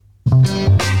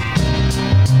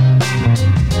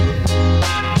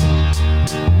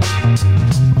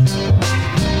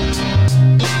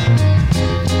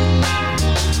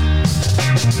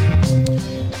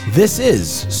This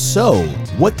is So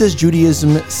What Does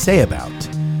Judaism Say About?,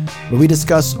 where we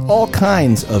discuss all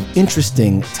kinds of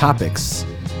interesting topics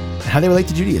and how they relate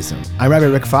to Judaism. I'm Rabbi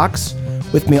Rick Fox.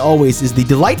 With me always is the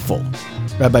delightful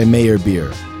Rabbi Meir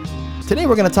Bier. Today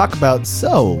we're going to talk about,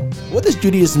 so, what does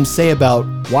Judaism say about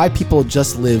why people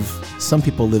just live, some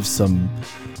people live some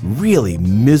really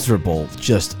miserable,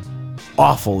 just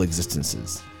awful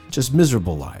existences, just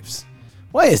miserable lives.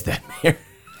 Why is that, Meir?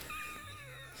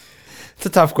 It's a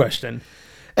tough question.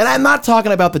 And I'm not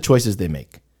talking about the choices they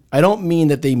make. I don't mean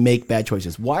that they make bad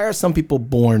choices. Why are some people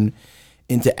born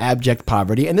into abject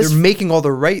poverty? And they're making all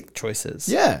the right choices.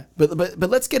 Yeah, but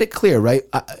let's get it clear, right?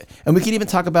 And we can even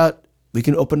talk about, we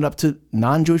can open it up to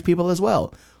non-Jewish people as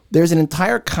well. There's an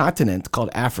entire continent called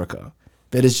Africa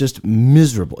that is just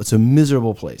miserable. It's a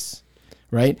miserable place,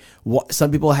 right?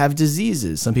 Some people have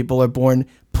diseases. Some people are born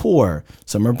poor.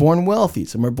 Some are born wealthy.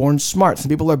 Some are born smart. Some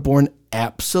people are born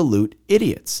absolute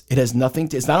idiots. It has nothing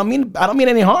to, I don't mean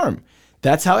any harm.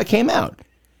 That's how it came out.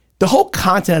 The whole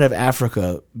continent of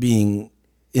Africa being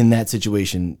in that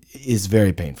situation is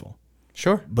very painful.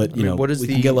 Sure. But, we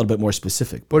can get a little bit more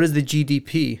specific. What is the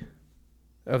GDP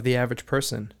of the average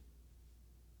person?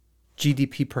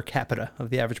 GDP per capita of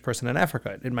the average person in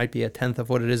Africa. It might be a tenth of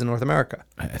what it is in North America.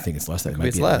 I think it's less. It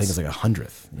might be less. I think it's like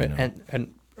 100th. Right.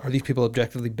 And are these people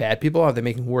objectively bad people? Are they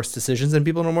making worse decisions than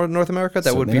people in North America? That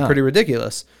Certainly would be not. pretty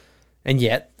ridiculous. And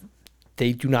yet,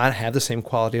 they do not have the same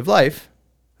quality of life,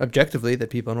 objectively, that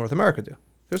people in North America do.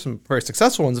 There's some very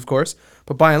successful ones, of course,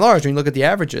 but by and large, when you look at the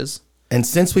averages. And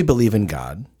since we believe in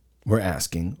God, we're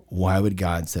asking, why would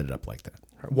God set it up like that?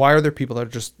 Why are there people that are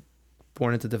just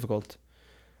born into difficult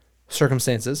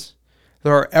circumstances?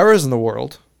 There are eras in the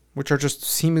world which are just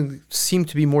seem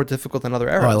to be more difficult than other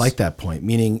eras. Oh, I like that point.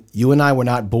 Meaning, you and I were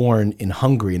not born in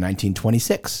Hungary in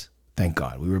 1926. Thank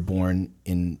God. We were born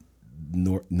in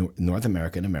North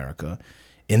America and America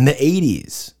in the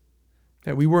 80s.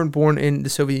 Yeah, we weren't born in the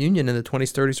Soviet Union in the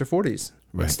 20s, 30s, or 40s.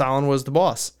 When Right. Stalin was the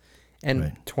boss. And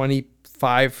Right.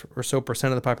 25 or so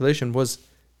percent of the population was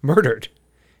murdered.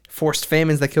 Forced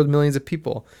famines that killed millions of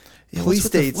people. Yeah, Police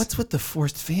states. What's with the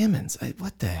forced famines?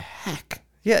 What the heck?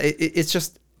 Yeah, it's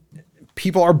just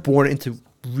people are born into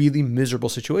really miserable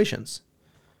situations.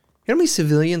 You know how many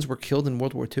civilians were killed in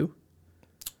World War II?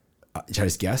 Should I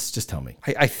just guess? Just tell me.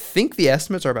 I think the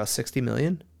estimates are about 60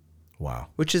 million. Wow.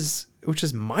 Which is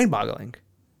mind-boggling.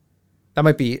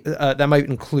 That might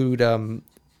include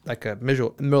like a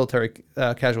military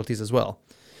casualties as well.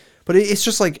 But it's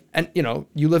just like, and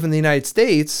you live in the United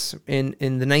States in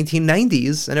the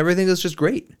 1990s, and everything is just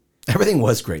great. Everything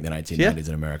was great in the 1990s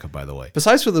in America, by the way.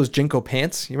 Besides for those Jinko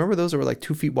pants, you remember those that were like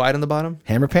 2 feet wide on the bottom?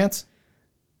 Hammer pants?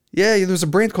 Yeah, there's a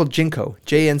brand called Jinko,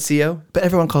 JNCO. But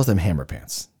everyone calls them hammer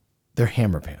pants. They're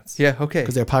hammer pants. Yeah, okay.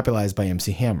 Because they're popularized by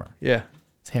MC Hammer. Yeah.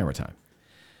 It's hammer time.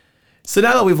 So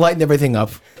now that we've lightened everything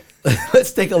up,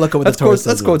 let's take a look at what the Torah says.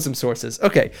 Let's quote some sources.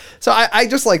 Okay, so I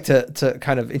just like to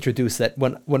kind of introduce that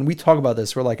when we talk about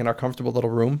this, we're like in our comfortable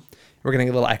little room. We're getting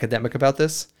a little academic about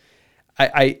this.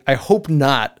 I hope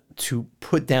not to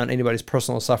put down anybody's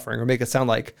personal suffering or make it sound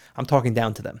like I'm talking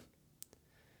down to them.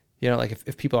 Like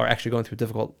if people are actually going through a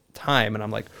difficult time and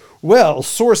I'm like, well,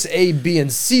 source A, B,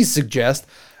 and C suggest,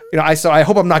 I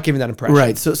hope I'm not giving that impression.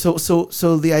 Right. So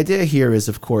the idea here is,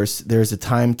 of course, there's a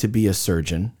time to be a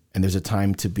surgeon and there's a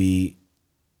time to be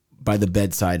by the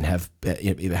bedside and have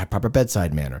proper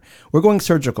bedside manner. We're going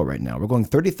surgical right now. We're going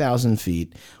 30,000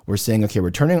 feet. We're saying, okay, we're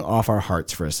turning off our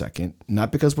hearts for a second,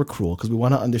 not because we're cruel, because we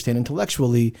want to understand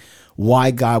intellectually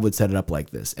why God would set it up like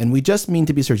this. And we just mean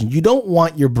to be a surgeon. You don't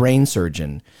want your brain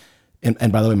surgeon.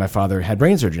 And by the way, my father had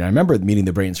brain surgery. I remember meeting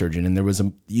the brain surgeon,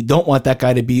 and you don't want that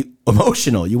guy to be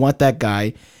emotional. You want that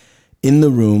guy in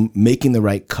the room making the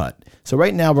right cut. So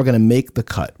right now we're going to make the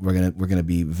cut. We're going to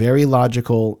be very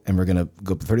logical, and we're going to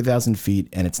go up 30,000 feet,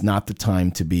 and it's not the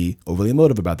time to be overly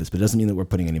emotive about this, but it doesn't mean that we're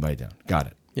putting anybody down. Got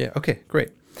it. Yeah. Okay, great.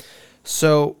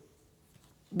 So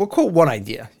we'll quote one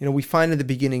idea. We find in the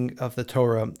beginning of the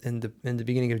Torah, in the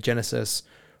beginning of Genesis,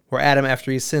 where Adam,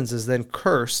 after he sins, is then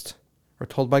cursed or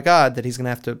told by God that he's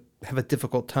going to have a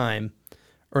difficult time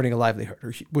earning a livelihood,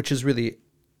 which is really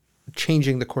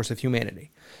changing the course of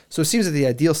humanity. So it seems that the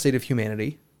ideal state of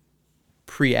humanity,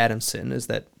 pre-Adam's sin, is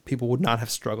that people would not have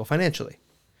struggled financially.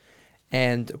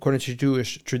 And according to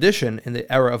Jewish tradition, in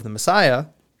the era of the Messiah,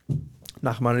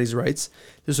 Nachmanides writes,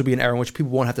 this will be an era in which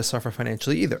people won't have to suffer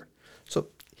financially either. So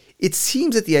it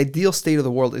seems that the ideal state of the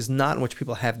world is not in which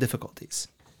people have difficulties.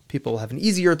 People will have an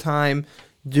easier time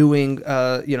doing,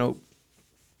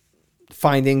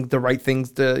 finding the right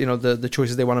things, the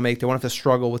choices they want to make. They won't have to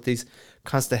struggle with these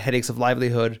constant headaches of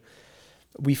livelihood.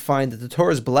 We find that the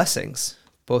Torah's blessings,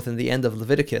 both in the end of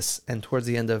Leviticus and towards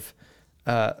the end of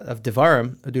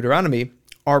Deuteronomy,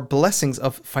 are blessings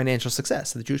of financial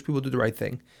success. The Jewish people do the right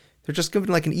thing. They're just given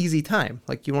like an easy time.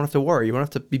 Like you don't have to worry. You don't have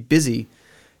to be busy,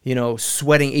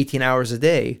 sweating 18 hours a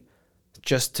day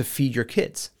just to feed your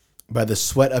kids. By the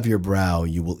sweat of your brow,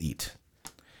 you will eat.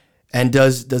 And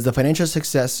does the financial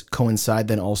success coincide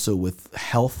then also with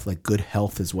health, like good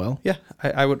health as well? Yeah,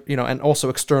 I would, and also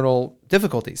external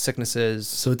difficulties, sicknesses.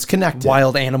 So it's connected.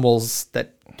 Wild animals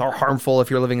that are harmful if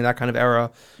you're living in that kind of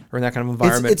era or in that kind of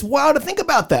environment. It's wild to think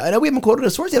about that. I know we haven't quoted a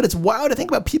source yet, but it's wild to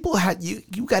think about people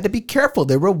you got to be careful.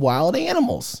 They were wild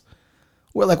animals.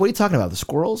 Well, like, what are you talking about? The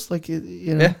squirrels? Like,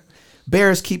 Yeah.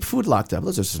 Bears keep food locked up.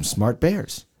 Those are some smart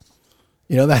bears.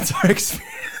 That's our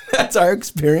experience. That's our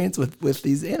experience with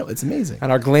these animals. It's amazing.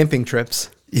 And our glamping trips.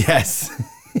 Yes.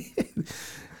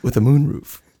 With a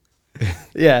moonroof.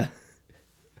 Yeah.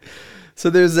 So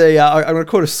there's I'm going to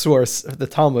quote a source, the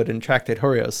Talmud in Tractate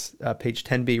Horios, page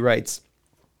 10b, writes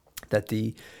that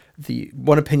the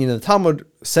one opinion of the Talmud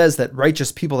says that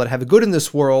righteous people that have a good in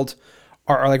this world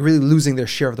are like really losing their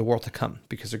share of the world to come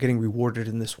because they're getting rewarded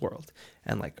in this world.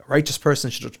 And like a righteous person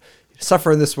should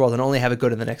suffer in this world and only have a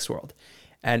good in the next world.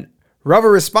 And Rava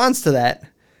responds to that.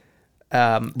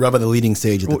 Rava, the leading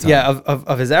sage at the time. Yeah,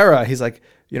 of his era. He's like,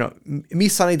 mi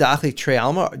sani da'achli trei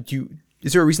alma.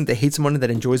 Is there a reason to hate someone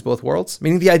that enjoys both worlds?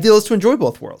 Meaning the ideal is to enjoy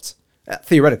both worlds,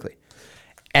 theoretically.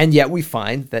 And yet we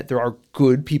find that there are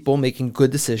good people making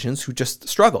good decisions who just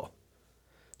struggle.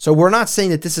 So we're not saying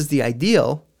that this is the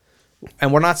ideal,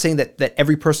 and we're not saying that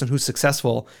every person who's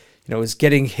successful, is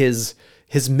getting his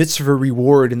mitzvah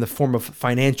reward in the form of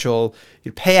financial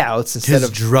payouts instead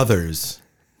of druthers.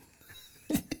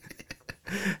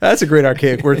 That's a great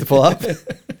archaic word to pull up.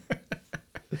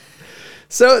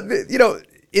 So,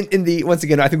 in the, once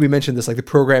again, I think we mentioned this, like the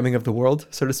programming of the world,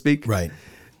 so to speak. Right.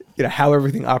 How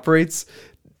everything operates.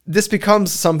 This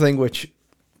becomes something which,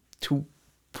 to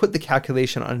put the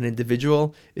calculation on an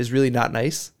individual is really not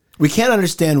nice. We can't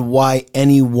understand why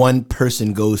any one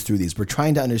person goes through these. We're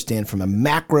trying to understand from a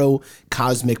macro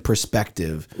cosmic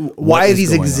perspective why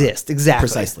these exist. On. Exactly.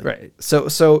 Precisely. Right.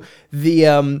 So the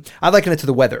I liken it to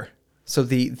the weather. So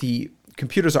the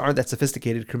computers aren't that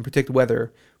sophisticated, can predict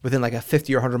weather within like a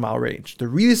 50 or 100 mile range. The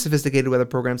really sophisticated weather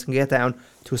programs can get down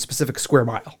to a specific square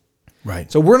mile.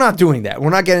 Right. So we're not doing that. We're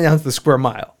not getting down to the square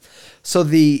mile. So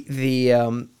the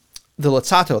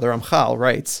Latzato, the Ramchal,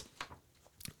 writes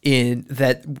in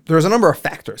that there's a number of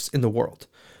factors in the world.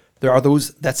 There are those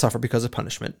that suffer because of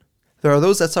punishment. There are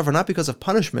those that suffer not because of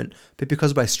punishment, but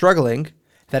because by struggling,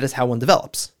 that is how one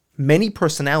develops. Many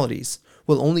personalities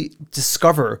will only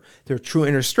discover their true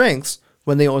inner strengths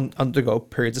when they undergo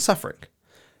periods of suffering.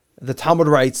 The Talmud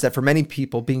writes that for many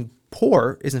people, being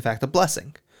poor is in fact a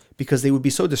blessing, because they would be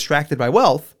so distracted by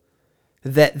wealth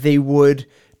that they would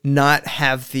not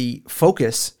have the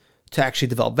focus to actually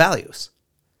develop values.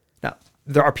 Now,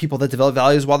 there are people that develop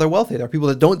values while they're wealthy. There are people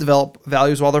that don't develop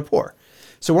values while they're poor.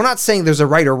 So we're not saying there's a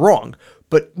right or wrong,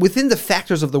 but within the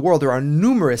factors of the world, there are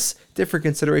numerous different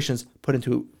considerations put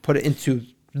into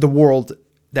the world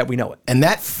that we know it. And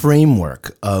that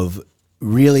framework of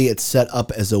really it's set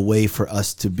up as a way for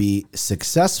us to be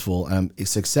successful.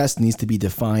 Success needs to be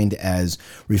defined as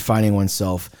refining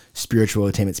oneself, spiritual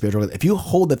attainment, spiritual. If you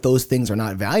hold that those things are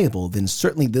not valuable, then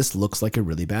certainly this looks like a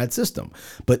really bad system.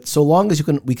 But so long as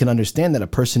we can understand that a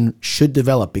person should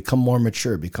develop, become more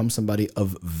mature, become somebody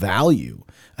of value,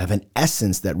 of an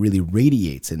essence that really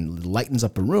radiates and lightens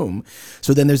up a room.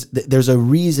 So then there's a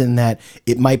reason that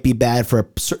it might be bad for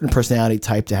a certain personality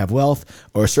type to have wealth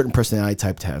or a certain personality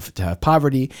type to have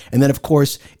poverty. And then of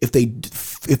course, if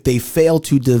they fail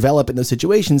to develop in those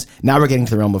situations, now we're getting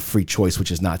to the realm of free choice,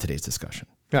 which is not today's discussion.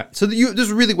 Right. So this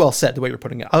is really well said, the way you're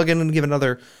putting it. I'm going to give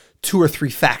another 2 or 3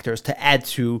 factors to add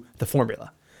to the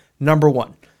formula. Number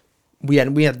one, we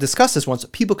have discussed this once.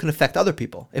 People can affect other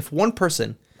people. If one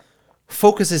person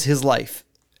focuses his life,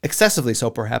 excessively so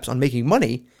perhaps, on making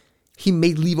money, he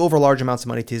may leave over large amounts of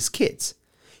money to his kids.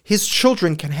 His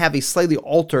children can have a slightly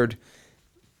altered,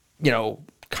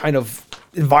 kind of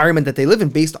environment that they live in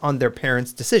based on their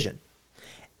parents' decision.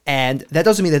 And that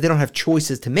doesn't mean that they don't have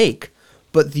choices to make,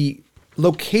 but the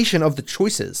location of the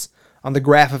choices on the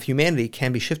graph of humanity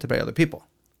can be shifted by other people.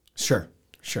 Sure.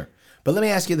 But let me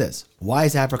ask you this. Why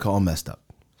is Africa all messed up?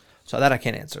 So that I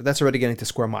can't answer. That's already getting to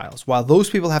square miles. While those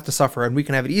people have to suffer and we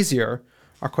can have it easier,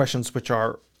 are questions which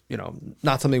are,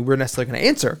 not something we're necessarily going to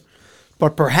answer,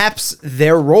 but perhaps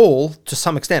their role to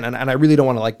some extent, and I really don't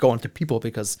want to go into people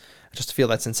because I just feel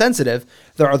that's insensitive.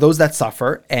 There are those that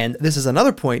suffer, and this is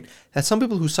another point, that some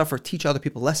people who suffer teach other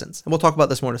people lessons. And we'll talk about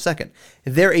this more in a second.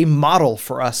 They're a model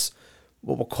for us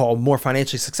what we'll call more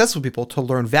financially successful people to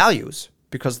learn values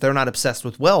because they're not obsessed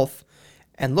with wealth.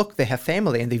 And look, they have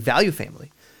family and they value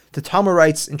family. The Talmud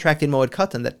writes in Tractate Moed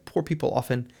Katan that poor people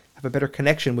often have a better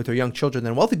connection with their young children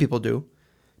than wealthy people do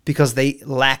because they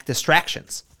lack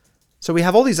distractions. So we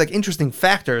have all these like interesting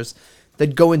factors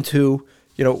that go into,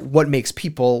 what makes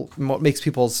people's,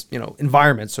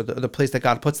 environments or the place that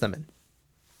God puts them in.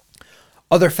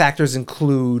 Other factors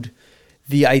include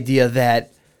the idea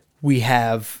that we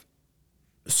have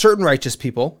certain righteous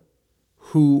people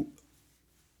who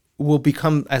will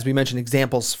become, as we mentioned,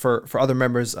 examples for other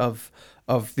members of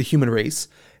the human race.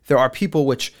 There are people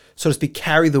which, so to speak,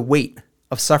 carry the weight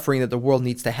of suffering that the world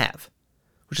needs to have,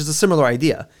 which is a similar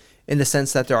idea in the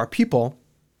sense that there are people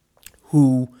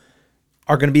who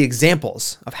are going to be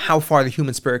examples of how far the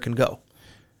human spirit can go.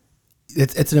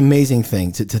 It's an amazing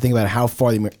thing to think about how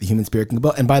far the human spirit can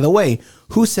go. And by the way,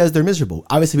 who says they're miserable?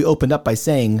 Obviously, we opened up by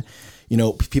saying,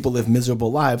 people live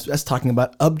miserable lives. That's talking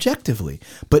about objectively.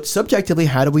 But subjectively,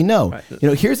 how do we know?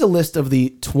 Right. Here's a list of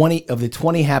the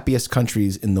 20 happiest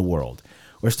countries in the world.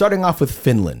 We're starting off with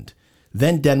Finland,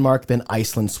 then Denmark, then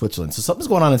Iceland, Switzerland. So something's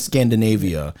going on in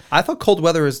Scandinavia. I thought cold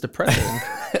weather is depressing.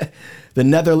 The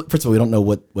Netherlands, first of all, we don't know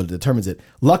what determines it.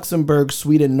 Luxembourg,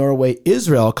 Sweden, Norway,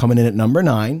 Israel coming in at number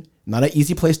 9. Not an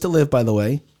easy place to live, by the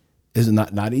way. Is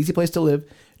not an easy place to live.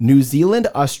 New Zealand,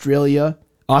 Austria,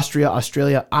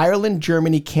 Ireland,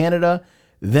 Germany, Canada.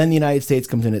 Then the United States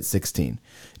comes in at 16.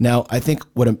 Now, I think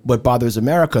what bothers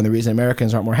America and the reason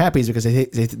Americans aren't more happy is because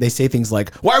they say things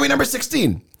like, "Why are we number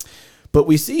 16?" But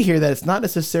we see here that it's not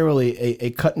necessarily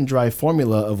a cut and dry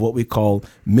formula of what we call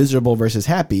miserable versus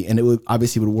happy, and it would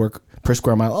obviously work per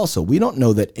square mile also. We don't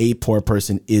know that a poor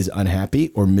person is unhappy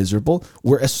or miserable.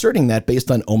 We're asserting that based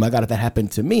on, oh my God, if that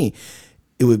happened to me,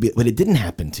 it would be, but it didn't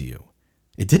happen to you.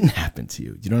 It didn't happen to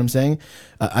you. Do you know what I'm saying?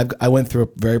 I went through a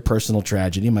very personal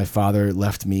tragedy. My father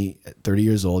left me at 30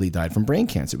 years old. He died from brain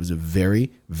cancer. It was a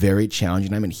very, very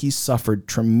challenging time, and he suffered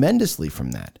tremendously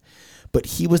from that. But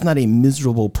he was not a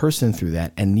miserable person through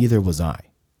that, and neither was I.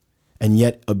 And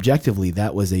yet, objectively,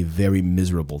 that was a very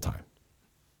miserable time.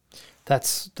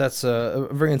 That's a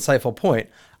very insightful point.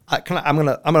 I'm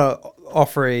gonna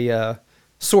offer a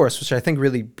source which I think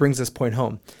really brings this point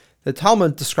home. The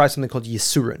Talmud describes something called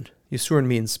Yisurin. Yisurin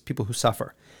means people who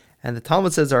suffer, and the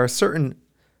Talmud says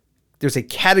there's a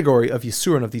category of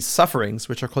Yisurin, of these sufferings,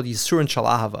 which are called Yisurin Shel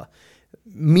Ahava,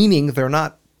 meaning they're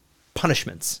not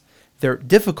punishments. They're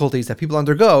difficulties that people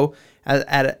undergo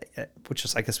which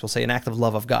is, I guess we'll say, an act of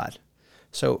love of God.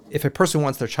 So if a person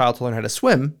wants their child to learn how to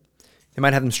swim, they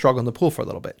might have them struggle in the pool for a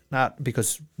little bit, not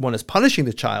because one is punishing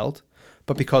the child,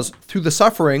 but because through the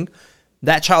suffering,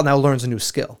 that child now learns a new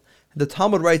skill. The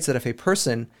Talmud writes that if a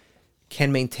person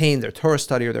can maintain their Torah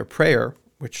study or their prayer,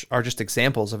 which are just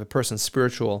examples of a person's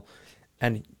spiritual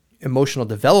and emotional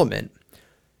development,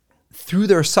 through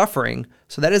their suffering,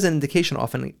 so that is an indication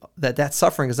often that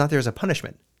suffering is not there as a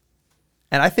punishment.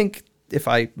 And I think, if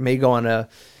I may go on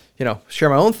share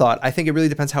my own thought, I think it really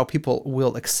depends how people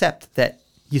will accept that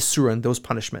Yisurin, those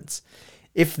punishments.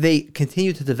 If they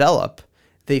continue to develop,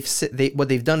 what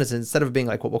they've done is, instead of being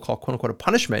like what we'll call quote unquote a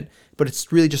punishment, but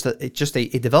it's really just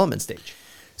a development stage.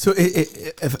 So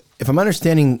if I'm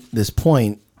understanding this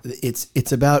point,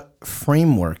 it's about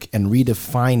framework and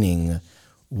redefining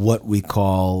what we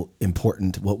call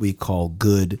important, what we call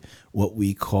good, what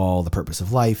we call the purpose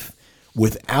of life.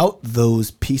 Without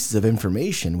those pieces of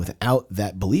information, without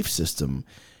that belief system,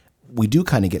 we do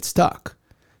kind of get stuck.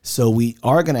 So we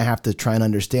are going to have to try and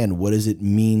understand, what does it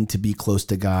mean to be close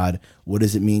to God? What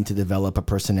does it mean to develop a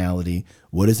personality?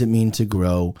 What does it mean to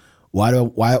grow? Why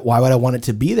would I want it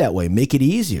to be that way? Make it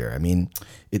easier. I mean,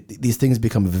 these things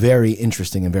become very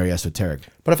interesting and very esoteric.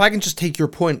 But if I can just take your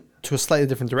point to a slightly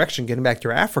different direction, getting back to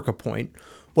your Africa point,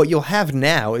 what you'll have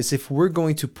now is, if we're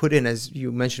going to put in, as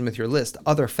you mentioned with your list,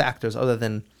 other factors other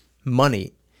than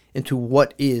money into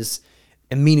what is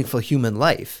a meaningful human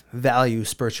life, value,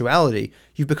 spirituality,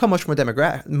 you've become much more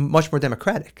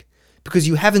democratic, because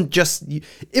you haven't just,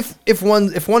 if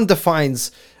one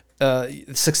defines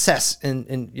success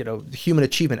in human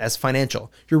achievement as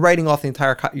financial, you're writing off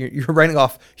you're writing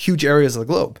off huge areas of the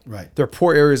globe. Right. There are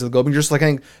poor areas of the globe, and you're just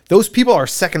like, those people are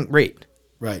second rate.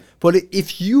 Right. But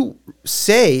if you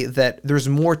say that there's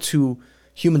more to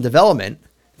human development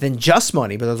than just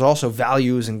money, but there's also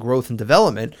values and growth and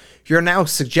development, you're now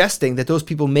suggesting that those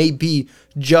people may be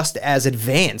just as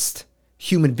advanced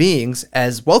human beings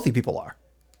as wealthy people are.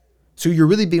 So you're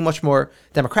really being much more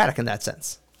democratic in that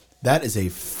sense. That is a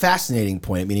fascinating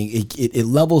point, meaning it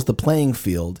levels the playing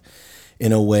field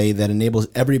in a way that enables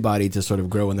everybody to sort of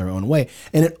grow in their own way.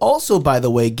 And it also, by the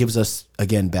way, gives us,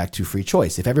 again, back to free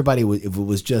choice. If it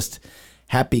was just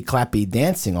happy clappy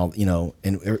dancing, all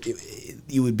and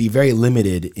you would be very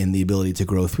limited in the ability to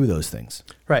grow through those things.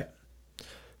 Right.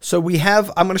 So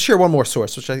I'm going to share one more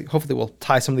source, which I hopefully will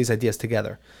tie some of these ideas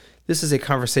together. This is a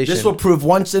conversation. This will prove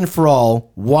once and for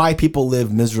all why people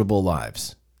live miserable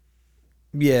lives.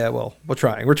 Yeah, well, we're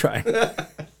trying.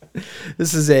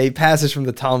 This is a passage from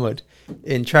the Talmud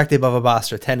in Tractate Bava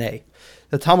Basra 10a.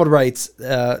 The Talmud writes,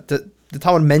 the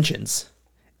Talmud mentions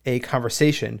a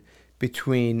conversation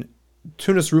between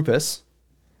Tunis Rupus,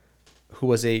 who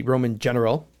was a Roman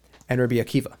general, and Rabbi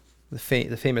Akiva, the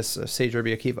famous sage Rabbi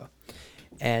Akiva.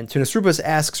 And Tunis Rupus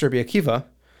asks Rabbi Akiva,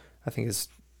 I think his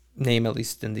name, at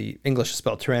least in the English, is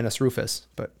spelled Tyrannus Rufus,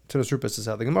 but Tunis Rupus is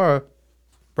how the Gemara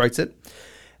writes it,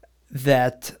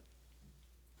 that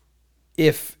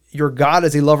if your God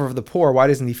is a lover of the poor, why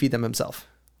doesn't he feed them himself?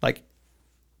 Like,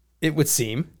 it would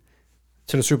seem,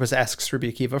 Tunis Rupus asks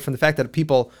Rabbi Akiva, from the fact that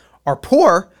people are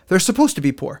poor, they're supposed to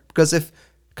be poor. Because if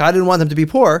God didn't want them to be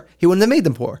poor, he wouldn't have made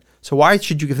them poor. So why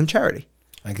should you give them charity?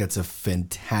 I think that's a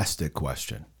fantastic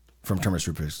question from Tunis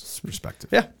Rupus' perspective.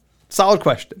 Yeah, solid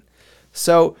question.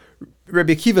 So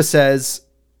Rabbi Akiva says,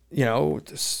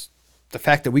 the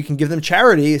fact that we can give them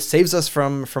charity saves us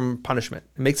from punishment.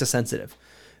 It makes us sensitive.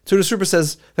 Tunis Rupus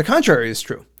says the contrary is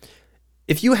true.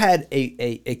 If you had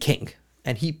a king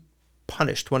and he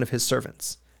punished one of his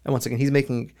servants, and once again,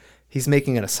 he's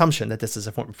making an assumption that this is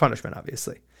a form of punishment,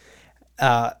 obviously,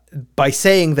 by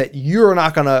saying that you're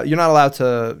not allowed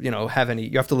to, have any,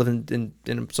 you have to live in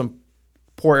some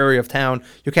poor area of town,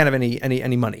 you can't have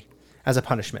any money as a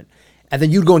punishment. And then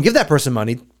you'd go and give that person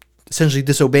money, essentially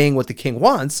disobeying what the king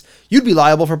wants, you'd be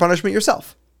liable for punishment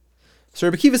yourself. So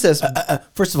Rabbi Akiva says,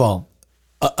 first of all,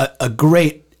 a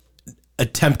great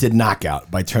attempted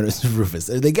knockout by Tunis Rufus.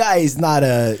 The guy is not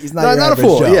a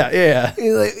fool. Joe. Yeah.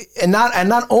 And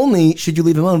not only should you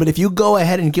leave him alone, but if you go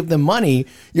ahead and give them money,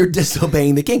 you're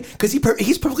disobeying the king because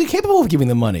he's perfectly capable of giving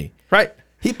them money. Right.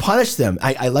 He punished them.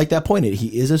 I like that point.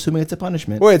 He is assuming it's a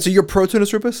punishment. Wait, so you're pro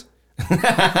Tunis Rupus?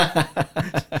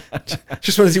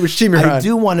 Just want to see which team you're on. I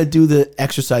do want to do the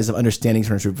exercise of understanding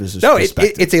Tunis Rupus'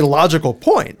 perspective. It's a logical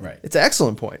point. Right. It's an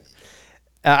excellent point.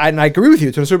 And I agree with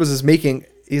you. Tunis Rupus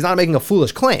he's not making a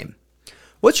foolish claim.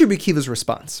 What's Rabbi Akiva's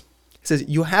response? He says,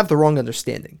 you have the wrong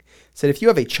understanding. He said, if you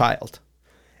have a child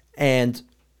and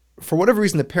for whatever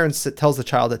reason the parent tells the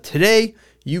child that today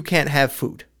you can't have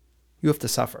food, you have to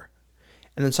suffer.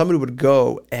 And then somebody would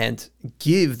go and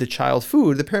give the child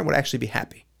food, the parent would actually be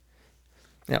happy.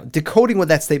 Now, decoding what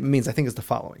that statement means, I think, is the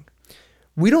following.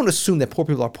 We don't assume that poor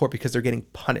people are poor because they're getting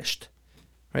punished,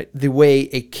 right? The way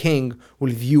a king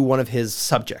will view one of his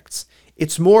subjects.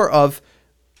 It's more of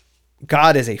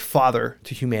God as a father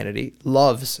to humanity,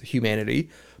 loves humanity,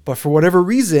 but for whatever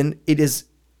reason, it is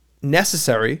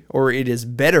necessary or it is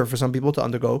better for some people to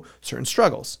undergo certain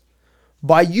struggles.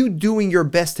 By you doing your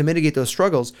best to mitigate those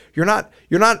struggles, you're not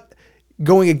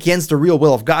going against the real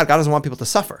will of God. God doesn't want people to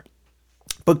suffer.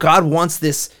 But God wants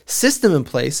this system in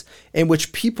place in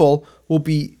which people will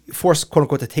be forced, quote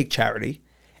unquote, to take charity.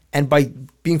 And by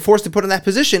being forced to put in that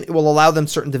position, it will allow them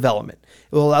certain development.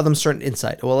 It will allow them certain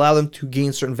insight. It will allow them to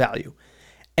gain certain value.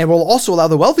 And will also allow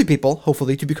the wealthy people,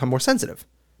 hopefully, to become more sensitive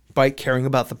by caring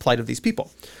about the plight of these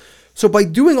people. So by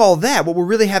doing all that, what we're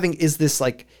really having is this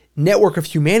like network of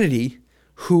humanity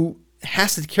who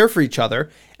has to care for each other.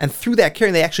 And through that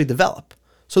caring, they actually develop.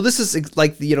 So this is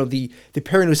like the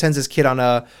parent who sends his kid on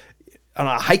a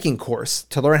hiking course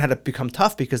to learn how to become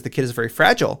tough because the kid is very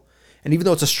fragile. And even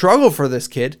though it's a struggle for this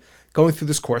kid, going through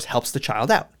this course helps the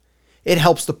child out. It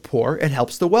helps the poor. It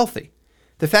helps the wealthy.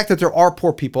 The fact that there are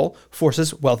poor people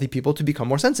forces wealthy people to become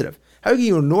more sensitive. How can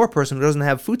you ignore a person who doesn't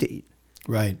have food to eat?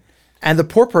 Right. And the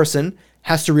poor person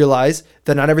has to realize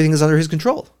that not everything is under his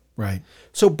control. Right.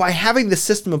 So by having this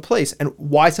system in place, and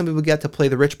why some people get to play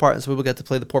the rich part and some people get to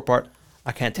play the poor part,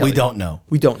 I can't tell you. We don't know.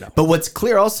 We don't know. But what's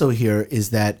clear also here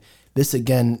is that this,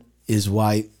 again, is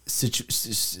why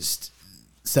setups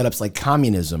like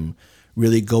communism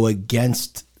really go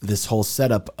against this whole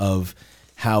setup of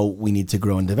how we need to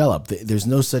grow and develop. There's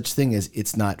no such thing as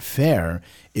it's not fair.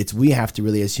 It's we have to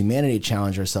really, as humanity,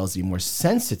 challenge ourselves to be more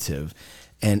sensitive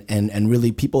and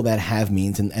really people that have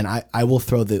means. And I will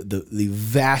throw the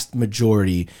vast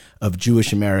majority of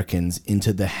Jewish Americans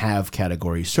into the have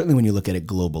category, certainly when you look at it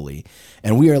globally.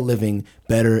 And we are living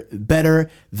better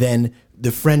than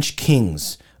the French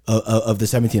kings of the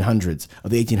 1700s,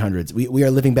 of the 1800s. We are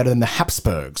living better than the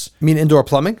Habsburgs. You mean indoor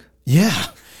plumbing? Yeah.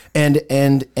 And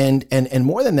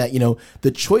more than that,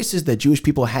 the choices that Jewish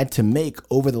people had to make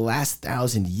over the last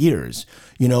 1,000 years,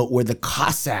 where the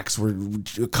Cossacks were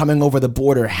coming over the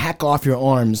border, hack off your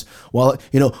arms while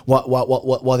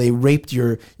they raped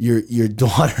your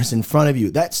daughters in front of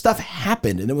you. That stuff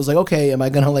happened, and it was like, okay, am I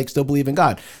gonna like still believe in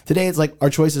God? Today it's like our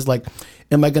choice is like,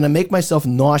 am I gonna make myself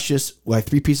nauseous with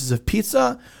 3 pieces of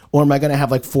pizza, or am I going to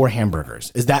have like 4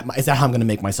 hamburgers? Is that how I'm going to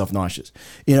make myself nauseous?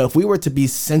 If we were to be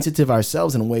sensitive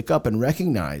ourselves and wake up and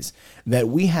recognize that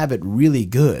we have it really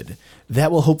good,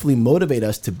 that will hopefully motivate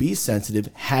us to be sensitive,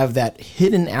 have that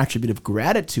hidden attribute of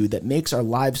gratitude that makes our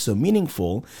lives so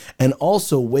meaningful, and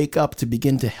also wake up to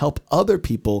begin to help other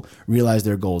people realize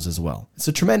their goals as well. It's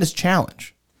a tremendous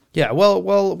challenge. Yeah,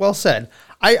 well said.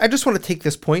 I just want to take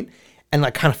this point and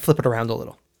like kind of flip it around a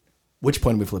little. Which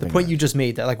point are we flipping? The point you just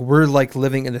made, that like we're like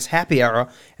living in this happy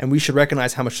era and we should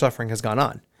recognize how much suffering has gone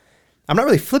on. I'm not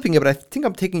really flipping it, but I think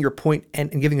I'm taking your point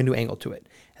and giving a new angle to it.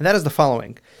 And that is the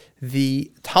following.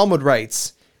 The Talmud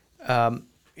writes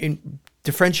in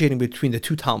differentiating between the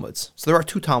 2 Talmuds. So there are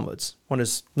 2 Talmuds. One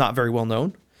is not very well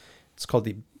known. It's called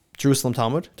the Jerusalem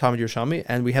Talmud, Talmud Yerushalmi,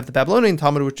 and we have the Babylonian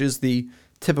Talmud, which is the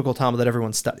typical Talmud that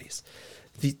everyone studies.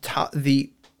 The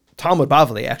Talmud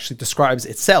Bavli actually describes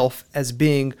itself as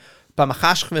being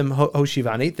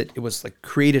that it was like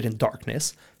created in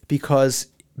darkness, because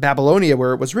Babylonia,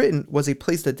 where it was written, was a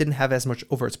place that didn't have as much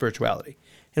overt spirituality.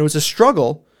 And it was a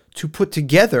struggle to put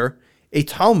together a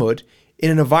Talmud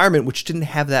in an environment which didn't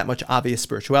have that much obvious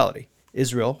spirituality.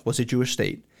 Israel was a Jewish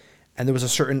state, and there was a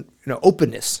certain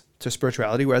openness to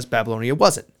spirituality, whereas Babylonia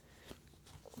wasn't.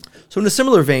 So in a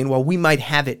similar vein, while we might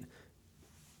have it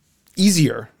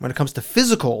easier when it comes to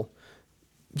physical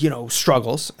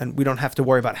struggles, and we don't have to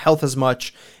worry about health as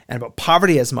much and about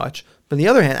poverty as much. But on the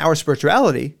other hand, our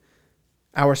spirituality,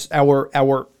 our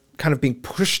kind of being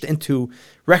pushed into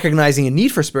recognizing a need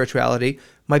for spirituality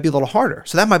might be a little harder.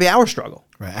 So that might be our struggle.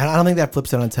 Right. And I don't think that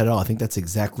flips it on its head at all. I think that's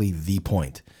exactly the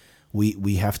point.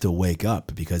 We have to wake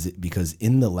up because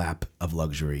in the lap of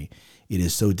luxury, it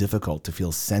is so difficult to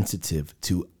feel sensitive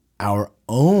to our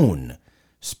own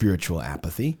spiritual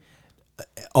apathy.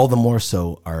 All the more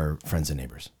so our friends and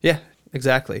neighbors. Yeah,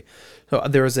 exactly. So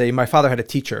my father had a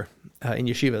teacher in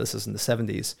yeshiva, this is in the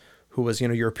 70s, who was,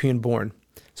 European born.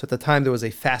 So at the time there was a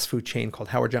fast food chain called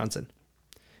Howard Johnson.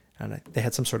 And they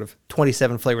had some sort of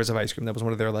 27 flavors of ice cream. That was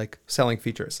one of their like selling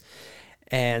features.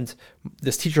 And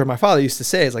this teacher of my father used to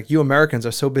say, is like, you Americans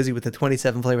are so busy with the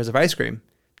 27 flavors of ice cream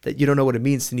that you don't know what it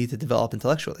means to need to develop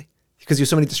intellectually because you have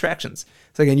so many distractions.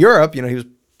 It's like in Europe,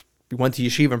 we went to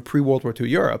yeshiva in pre-World War II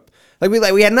Europe.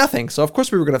 We had nothing. So of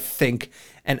course we were going to think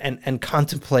and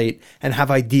contemplate and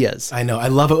have ideas. I know. I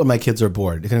love it when my kids are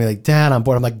bored. They're going to be like, Dad, I'm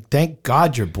bored. I'm like, thank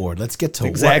God you're bored. Let's get to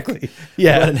exactly. work.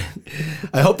 Yeah. But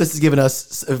I hope this has given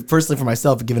us, personally for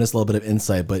myself, given us a little bit of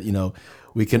insight. But,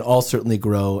 we can all certainly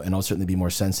grow and all certainly be more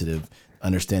sensitive,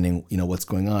 understanding, what's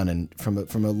going on. And from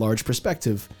a large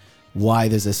perspective, why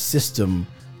there's a system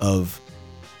of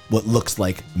what looks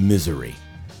like misery.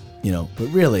 But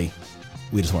really,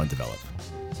 we just want to develop.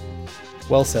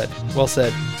 Well said. Well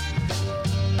said.